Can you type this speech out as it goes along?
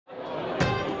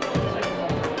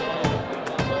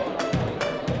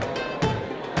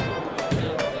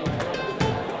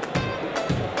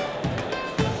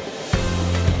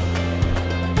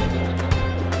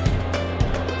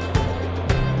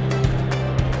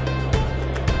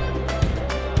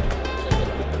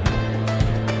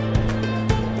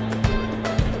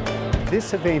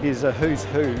This event is a who's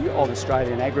who of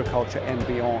Australian agriculture and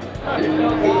beyond.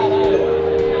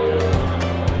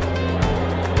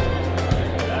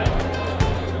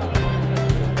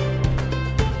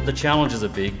 The challenges are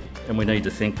big and we need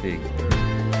to think big.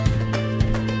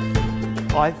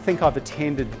 I think I've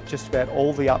attended just about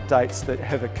all the updates that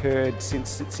have occurred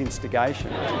since its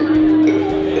instigation.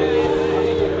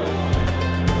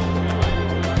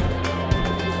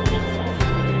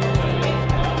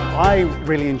 I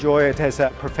really enjoy it as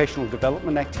a professional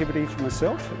development activity for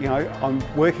myself. You know, I'm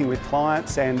working with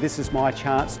clients and this is my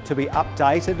chance to be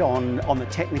updated on the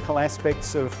technical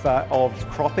aspects of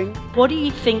cropping. What do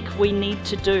you think we need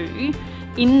to do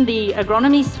in the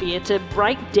agronomy sphere to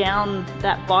break down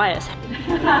that bias?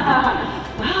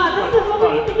 Wow, this is what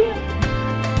we need to hear.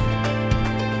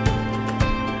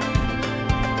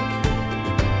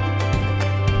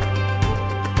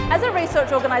 As a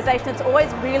research organisation, it's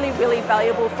always really, really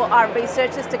valuable for our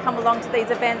researchers to come along to these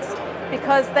events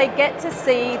because they get to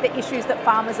see the issues that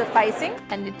farmers are facing.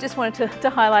 And just wanted to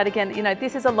highlight again, you know,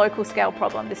 this is a local scale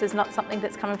problem. This is not something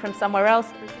that's coming from somewhere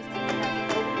else.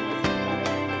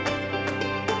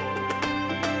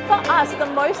 For us, the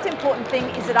most important thing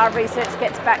is that our research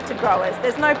gets back to growers.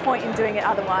 There's no point in doing it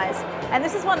otherwise. And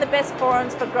this is one of the best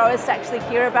forums for growers to actually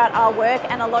hear about our work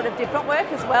and a lot of different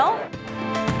work as well.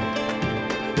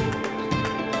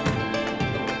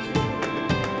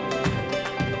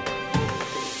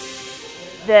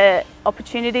 The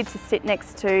opportunity to sit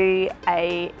next to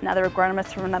another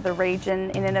agronomist from another region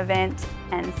in an event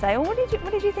and say, oh, what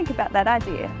did you think about that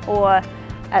idea? Or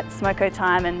at Smoko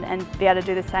time and be able to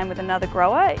do the same with another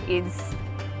grower is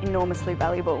enormously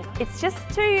valuable. It's just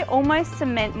to almost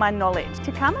cement my knowledge,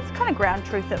 to come and kind of ground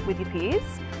truth it with your peers.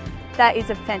 That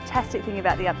is a fantastic thing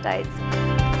about the updates.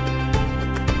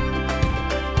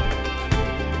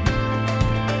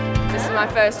 This is my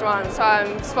first one, so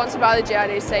I'm sponsored by the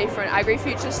GRDC for an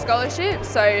Agri-Future Scholarship,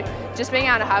 so just being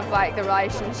able to have like the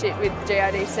relationship with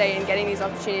GRDC and getting these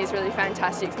opportunities is really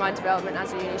fantastic for my development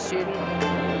as a uni student.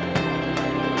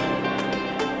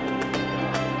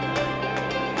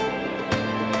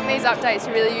 These updates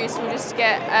are really useful just to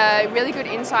get a really good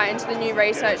insight into the new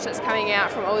research that's coming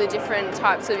out from all the different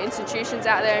types of institutions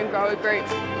out there and grower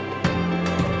groups.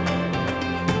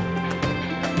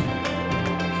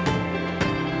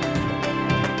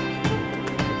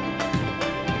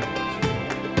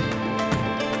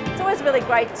 It's really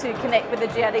great to connect with the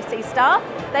GRDC staff.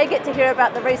 They get to hear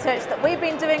about the research that we've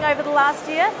been doing over the last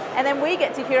year, and then we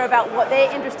get to hear about what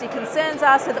their industry concerns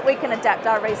are so that we can adapt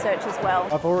our research as well.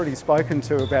 I've already spoken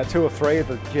to about 2 or 3 of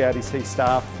the GRDC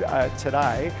staff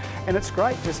today, and it's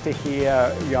great just to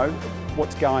hear, you know,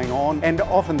 what's going on, and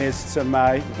often there's some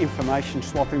information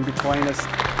swapping between us.